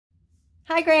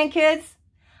Hi, grandkids.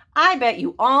 I bet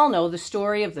you all know the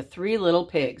story of the three little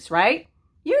pigs, right?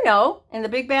 You know, and the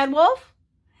big bad wolf?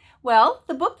 Well,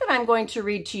 the book that I'm going to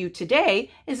read to you today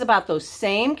is about those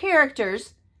same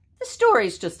characters. The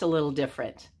story's just a little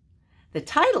different. The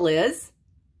title is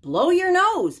Blow Your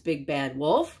Nose, Big Bad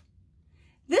Wolf.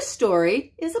 This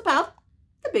story is about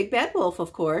the big bad wolf,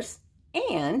 of course,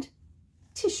 and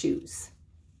tissues.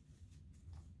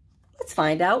 Let's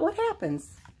find out what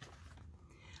happens.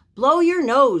 Blow Your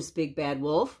Nose, Big Bad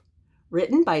Wolf,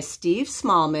 written by Steve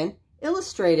Smallman,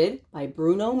 illustrated by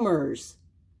Bruno Merz.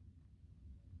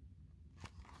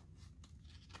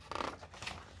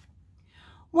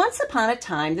 Once upon a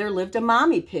time, there lived a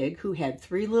mommy pig who had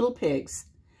 3 little pigs.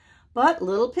 But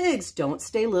little pigs don't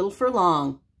stay little for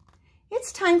long.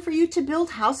 "It's time for you to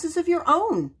build houses of your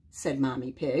own," said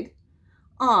Mommy Pig.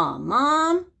 "Aw,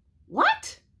 Mom."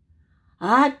 "What?"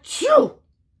 "Achoo!"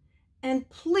 "And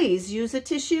please use a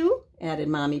tissue," added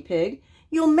Mommy Pig.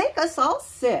 "You'll make us all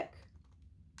sick."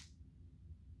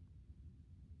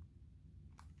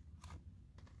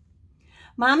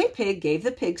 Mommy Pig gave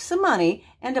the pigs some money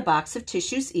and a box of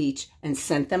tissues each and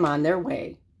sent them on their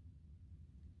way.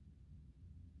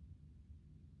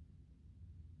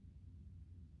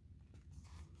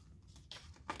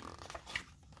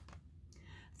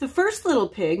 The first little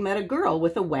pig met a girl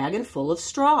with a wagon full of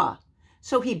straw.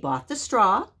 So he bought the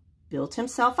straw, built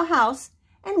himself a house,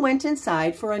 and went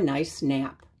inside for a nice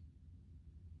nap.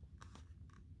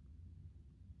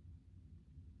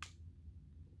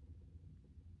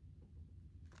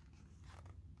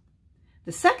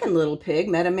 The second little pig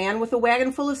met a man with a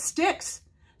wagon full of sticks.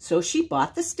 So she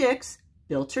bought the sticks,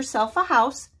 built herself a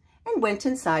house, and went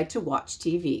inside to watch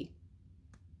TV.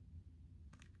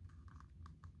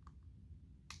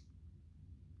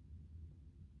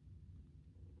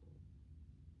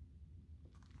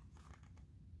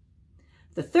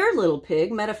 The third little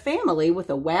pig met a family with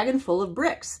a wagon full of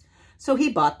bricks. So he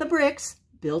bought the bricks,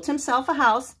 built himself a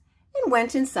house, and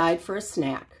went inside for a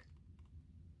snack.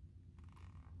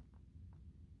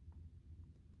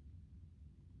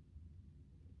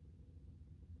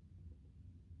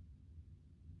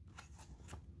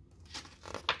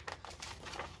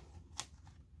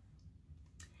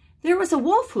 There was a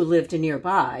wolf who lived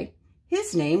nearby.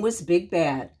 His name was Big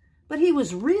Bad, but he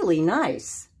was really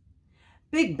nice.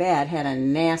 Big Bad had a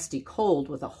nasty cold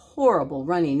with a horrible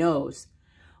runny nose.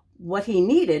 What he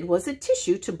needed was a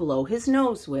tissue to blow his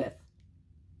nose with.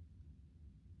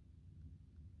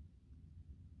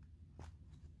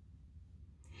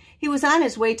 He was on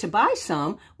his way to buy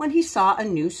some when he saw a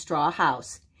new straw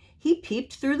house. He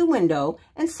peeped through the window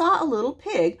and saw a little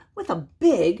pig with a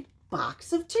big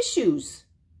box of tissues.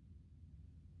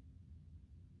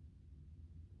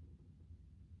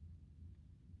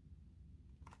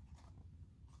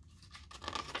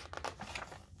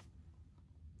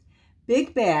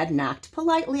 Big Bad knocked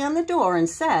politely on the door and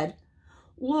said,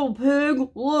 little pig,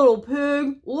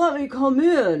 let me come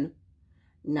in."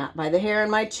 "Not by the hair on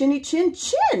my chinny chin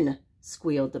chin,"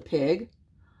 squealed the pig.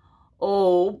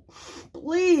 "Oh,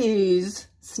 please,"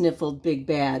 sniffled Big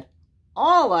Bad.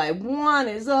 "All I want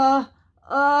is a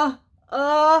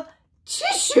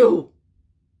tissue."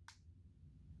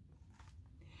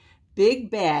 Big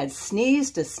Bad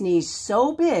sneezed a sneeze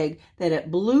so big that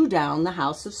it blew down the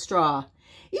house of straw.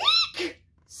 "Eek!"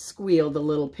 squealed the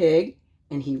little pig,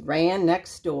 and he ran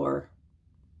next door.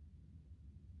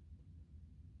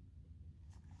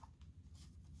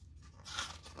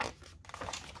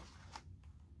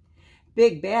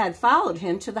 Big Bad followed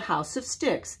him to the house of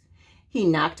sticks. He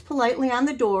knocked politely on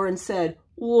the door and said,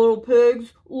 little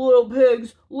pigs,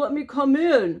 let me come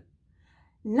in."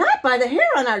 "Not by the hair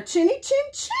on our chinny chin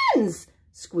chins,"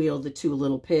 squealed the 2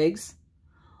 little pigs.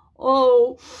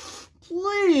 "Oh,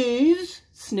 please,"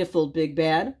 sniffled Big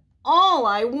Bad. "All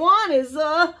I want is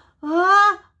a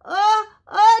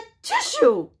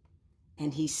tissue."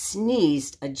 And he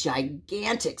sneezed a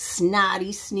gigantic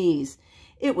snotty sneeze.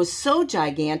 It was so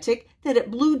gigantic that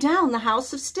it blew down the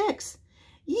house of sticks.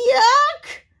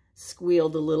 "Yuck!"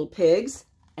 squealed the little pigs,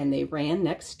 and they ran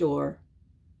next door.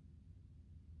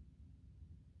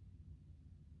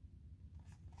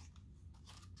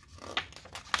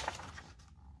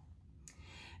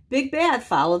 Big Bad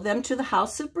followed them to the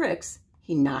house of bricks.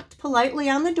 He knocked politely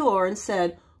on the door and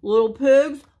said, little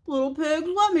pigs,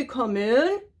 let me come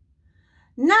in."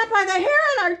 "Not by the hair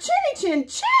on our chinny chin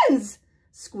chins,"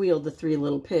 squealed the 3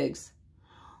 little pigs.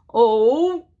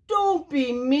 "Oh, don't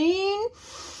be mean,"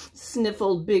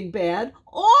 sniffled Big Bad.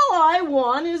 "All I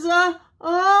want is a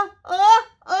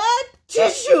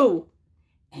tissue."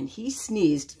 And he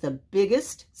sneezed the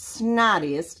biggest,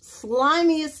 snottiest,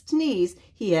 slimiest sneeze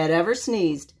he had ever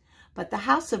sneezed. but the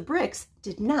house of bricks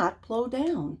did not blow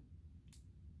down.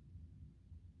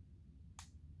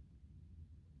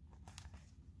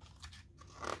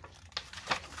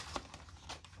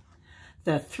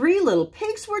 The three little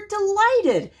pigs were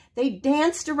delighted. They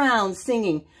danced around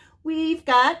singing, "We've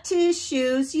got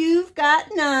tissues, you've got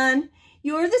none.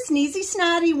 You're the sneezy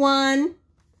snotty one."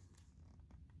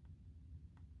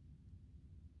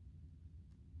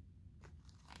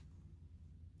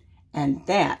 And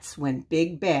that's when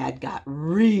Big Bad got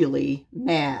really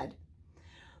mad.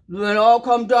 "Then I'll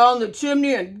come down the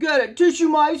chimney and get a tissue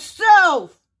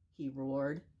myself," he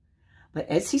roared. But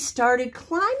as he started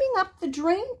climbing up the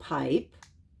drain pipe,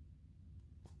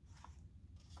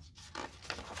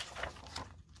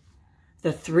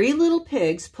 the three little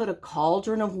pigs put a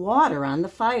cauldron of water on the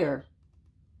fire.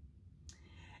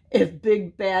 "If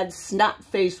Big Bad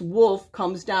Snot-Faced Wolf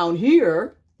comes down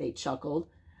here," they chuckled,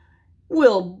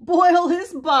 "we'll boil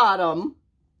his bottom."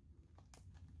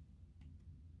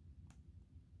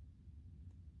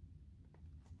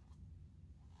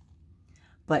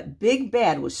 But Big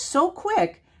Bad was so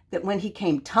quick that when he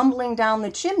came tumbling down the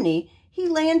chimney, he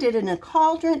landed in a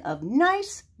cauldron of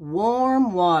nice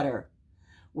warm water.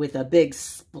 With a big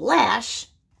splash,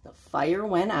 the fire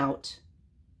went out.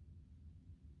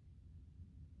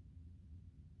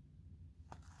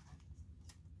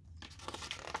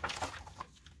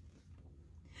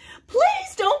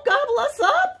 "Please don't gobble us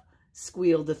up,"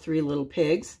 squealed the three little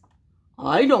pigs.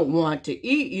 "I don't want to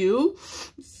eat you,"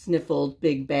 sniffled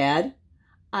Big Bad.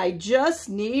 "I just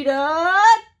need a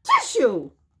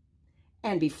tissue."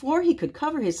 And before he could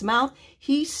cover his mouth,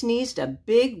 he sneezed a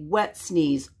big wet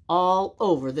sneeze all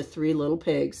over the three little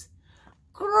pigs.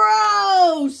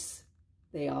 "Gross!"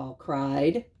 they all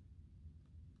cried.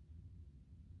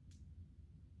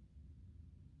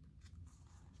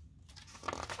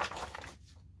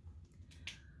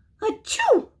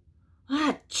 "Achoo!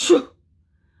 Achoo!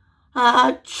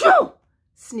 Achoo!"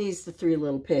 sneezed the three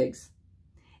little pigs.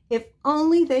 If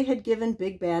only they had given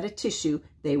Big Bad a tissue,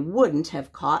 they wouldn't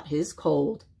have caught his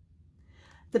cold.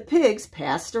 The pigs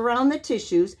passed around the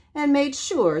tissues and made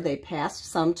sure they passed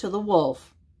some to the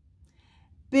wolf.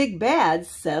 Big Bad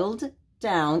settled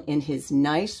down in his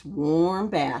nice warm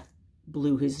bath,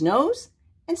 blew his nose,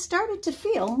 and started to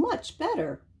feel much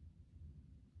better.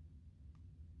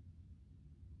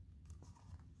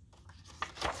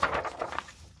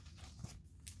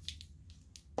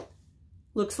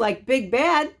 Looks like Big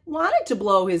Bad wanted to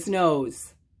blow his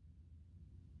nose.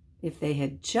 If they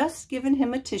had just given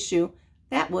him a tissue,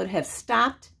 that would have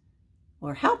stopped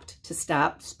or helped to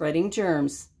stop spreading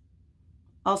germs.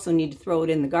 Also need to throw it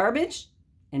in the garbage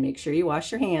and make sure you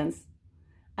wash your hands.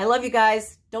 I love you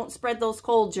guys. Don't spread those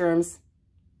cold germs.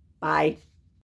 Bye.